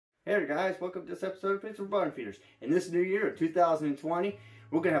Hey there guys, welcome to this episode of Pittsburgh Bottom Feeders. In this new year of 2020,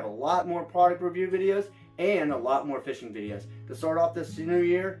 we're going to have a lot more product review videos and a lot more fishing videos. To start off this new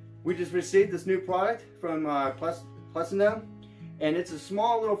year, we just received this new product from plusinno, and it's a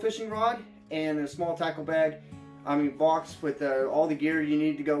small little fishing rod and a small tackle bag. Box with all the gear you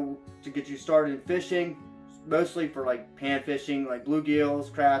need to get you started in fishing, mostly for like pan fishing, like bluegills,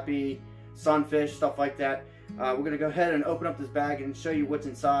 crappie, sunfish, stuff like that. We're going to go ahead and open up this bag and show you what's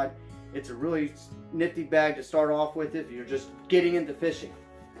inside. It's a really nifty bag to start off with if you're just getting into fishing.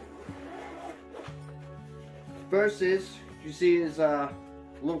 First is, you see, is a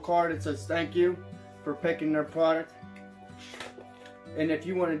little card that says thank you for picking their product. And if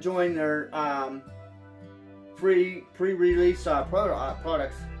you want to join their free pre-release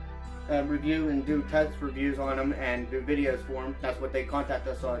products review and do test reviews on them and do videos for them, that's what they contact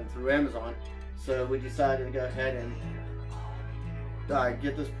us on through Amazon. So we decided to go ahead and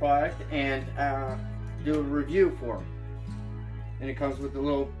get this product and do a review for them. And it comes with a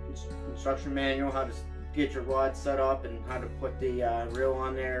little instruction manual, how to get your rod set up and how to put the reel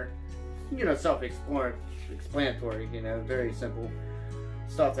on there. You know, self-explanatory, you know, very simple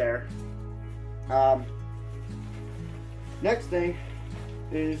stuff there. Next thing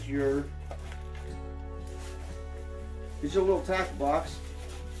is your little tackle box.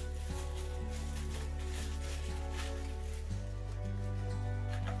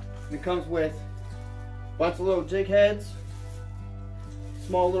 It comes with a bunch of little jig heads,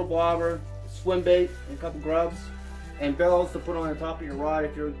 small little bobber, swim bait, and a couple grubs, and bells to put on the top of your rod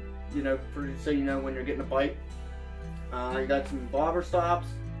if you're, you know, so you know when you're getting a bite. You got some bobber stops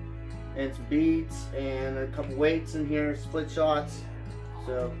and some beads and a couple weights in here, split shots.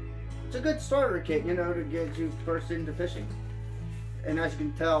 So it's a good starter kit, you know, to get you first into fishing. And as you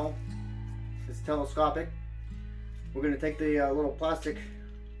can tell, it's telescopic. We're going to take the little plastic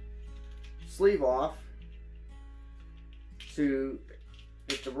sleeve off to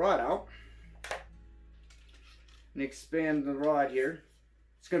get the rod out and expand the rod here.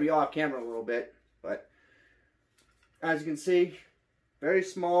 It's going to be off camera a little bit, but as you can see, very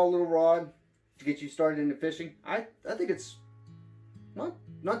small little rod to get you started into fishing. I think it's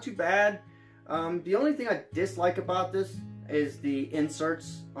not too bad. The only thing I dislike about this is the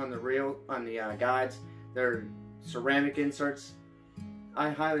inserts on the reel, on the guides. They're ceramic inserts. I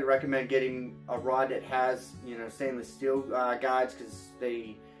highly recommend getting a rod that has, you know, stainless steel guides, because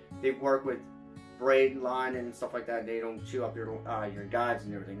they work with braid line and stuff like that. They don't chew up your guides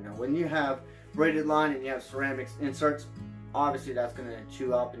and everything. Now, when you have braided line and you have ceramic inserts, obviously that's going to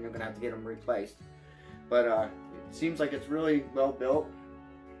chew up and you're going to have to get them replaced. But it seems like it's really well built.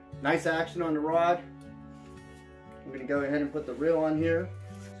 Nice action on the rod. I'm going to go ahead and put the reel on here.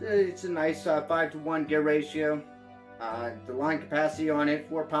 It's a nice 5-to-1 gear ratio. The line capacity on it,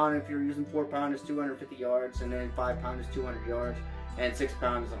 4 pound, if you're using 4 pound, is 250 yards, and then 5 pound is 200 yards, and 6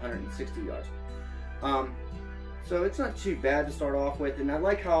 pound is 160 yards. So it's not too bad to start off with, and I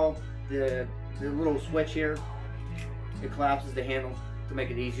like how the little switch here, it collapses the handle to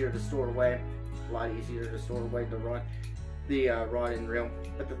make it easier to store away. A lot easier to store away the rod and reel.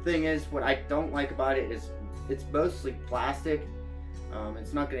 But the thing is, what I don't like about it is it's mostly plastic.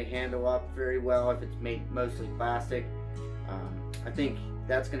 It's not going to handle up very well if it's made mostly plastic. I think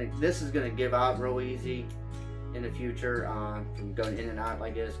this is going to give out real easy in the future from going in and out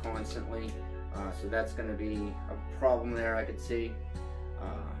like this constantly. So that's going to be a problem there, I could see.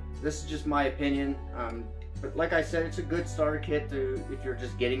 This is just my opinion. But like I said, it's a good starter kit if you're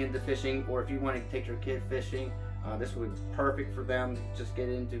just getting into fishing, or if you want to take your kid fishing. This would be perfect for them to just get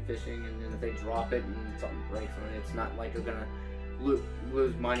into fishing, and then if they drop it and something breaks on it, it's not like you're going to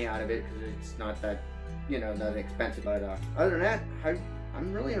lose money out of it, because it's not that, you know, that expensive. But other than that,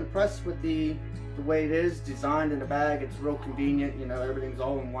 I'm really impressed with the way it is designed in the bag. It's real convenient, you know, everything's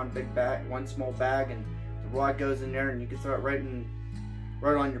all in one big bag, one small bag, and the rod goes in there, and you can throw it right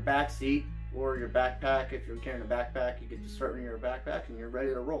on your back seat or your backpack. If you're carrying a backpack, you can just throw it in your backpack and you're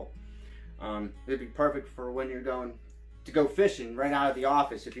ready to roll. It'd be perfect for when you're going to go fishing right out of the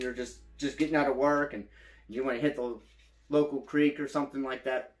office. If you're just getting out of work and you want to hit the local creek or something like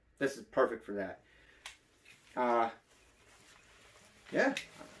that, this is perfect for that. Yeah,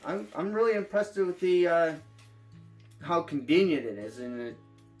 I'm really impressed with the how convenient it is, and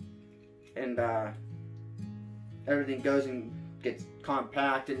everything goes and gets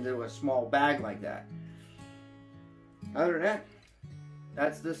compact into a small bag like that. Other than that,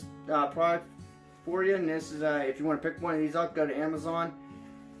 that's this product for you. And this is if you want to pick one of these up, go to Amazon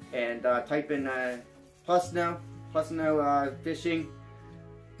and type in plusinno fishing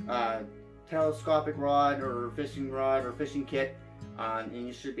telescopic rod or fishing kit, And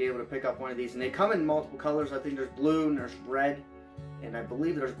you should be able to pick up one of these. And they come in multiple colors. I think there's blue and there's red, and I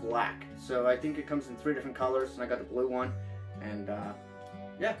believe there's black. So I think it comes in 3 different colors, and I got the blue one. And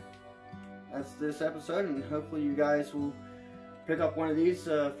yeah, that's this episode, and hopefully you guys will pick up one of these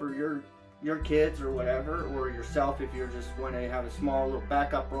for your kids or whatever, or yourself if you just want to have a small little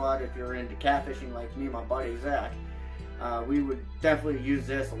backup rod. If you're into catfishing like me and my buddy Zach, we would definitely use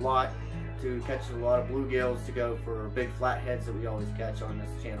this a lot to catch a lot of bluegills to go for big flatheads that we always catch on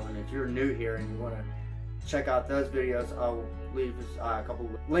this channel. And if you're new here and you want to check out those videos, I'll leave a couple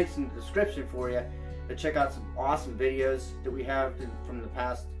of links in the description for you to check out some awesome videos that we have from the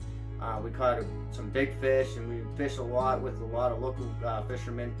past. We caught some big fish, and we fished a lot with a lot of local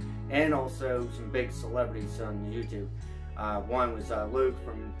fishermen, and also some big celebrities on YouTube. One was Luke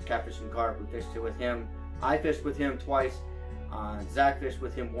from Catfishing Carp. We fished with him. I fished with him twice. Zach fished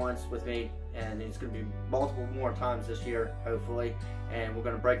with him once with me, and it's going to be multiple more times this year, hopefully. And we're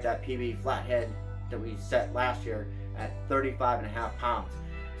going to break that PB flathead that we set last year at 35.5 pounds.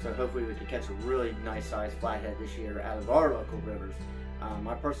 So hopefully we can catch a really nice sized flathead this year out of our local rivers.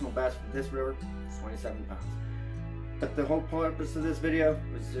 My personal best for this river is 27 pounds. But the whole purpose of this video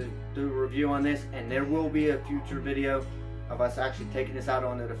was to do a review on this, and there will be a future video of us actually taking this out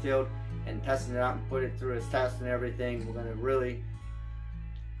onto the field and testing it out and put it through its test and everything. We're going to really,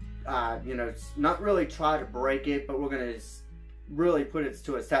 you know, not really try to break it, but we're going to really put it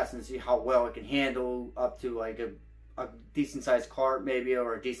to its test and see how well it can handle up to like a decent sized carp maybe,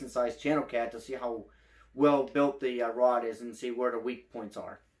 or a decent sized channel cat, to see how well built the rod is and see where the weak points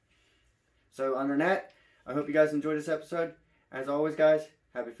are. So other than that, I hope you guys enjoyed this episode. As always, guys,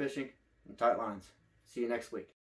 happy fishing and tight lines. See you next week.